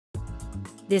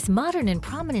This modern and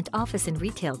prominent office and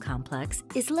retail complex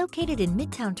is located in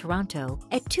Midtown Toronto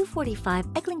at 245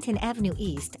 Eglinton Avenue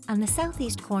East on the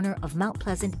southeast corner of Mount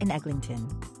Pleasant and Eglinton.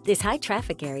 This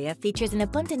high-traffic area features an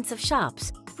abundance of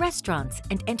shops, restaurants,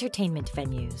 and entertainment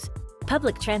venues.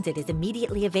 Public transit is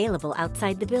immediately available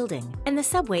outside the building, and the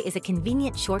subway is a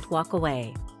convenient short walk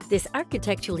away. This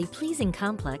architecturally pleasing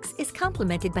complex is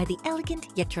complemented by the elegant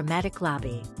yet dramatic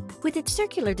lobby. With its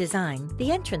circular design, the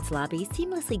entrance lobby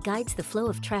seamlessly guides the flow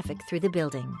of traffic through the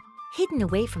building. Hidden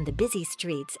away from the busy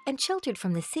streets and sheltered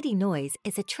from the city noise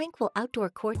is a tranquil outdoor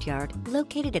courtyard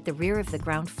located at the rear of the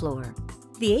ground floor.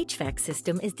 The HVAC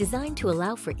system is designed to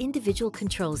allow for individual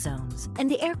control zones,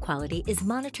 and the air quality is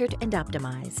monitored and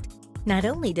optimized. Not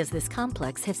only does this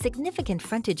complex have significant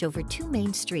frontage over two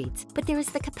main streets, but there is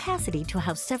the capacity to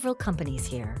house several companies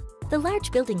here. The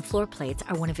large building floor plates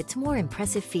are one of its more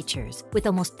impressive features, with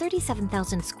almost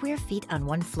 37,000 square feet on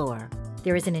one floor.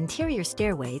 There is an interior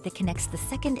stairway that connects the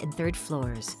second and third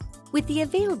floors. With the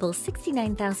available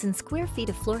 69,000 square feet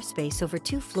of floor space over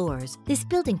two floors, this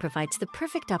building provides the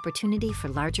perfect opportunity for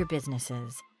larger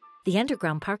businesses. The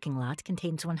underground parking lot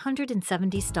contains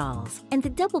 170 stalls, and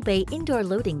the double bay indoor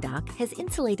loading dock has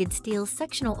insulated steel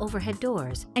sectional overhead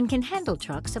doors and can handle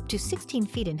trucks up to 16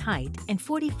 feet in height and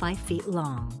 45 feet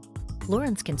long.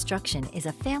 Lawrence Construction is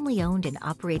a family-owned and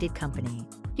operated company.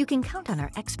 You can count on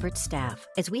our expert staff,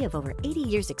 as we have over 80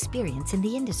 years' experience in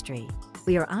the industry.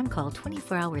 We are on call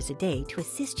 24 hours a day to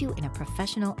assist you in a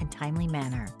professional and timely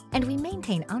manner, and we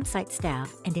maintain on-site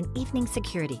staff and an evening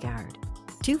security guard.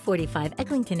 245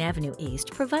 Eglinton Avenue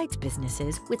East provides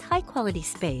businesses with high-quality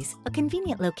space, a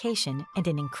convenient location, and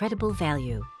an incredible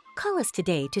value. Call us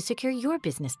today to secure your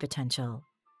business potential.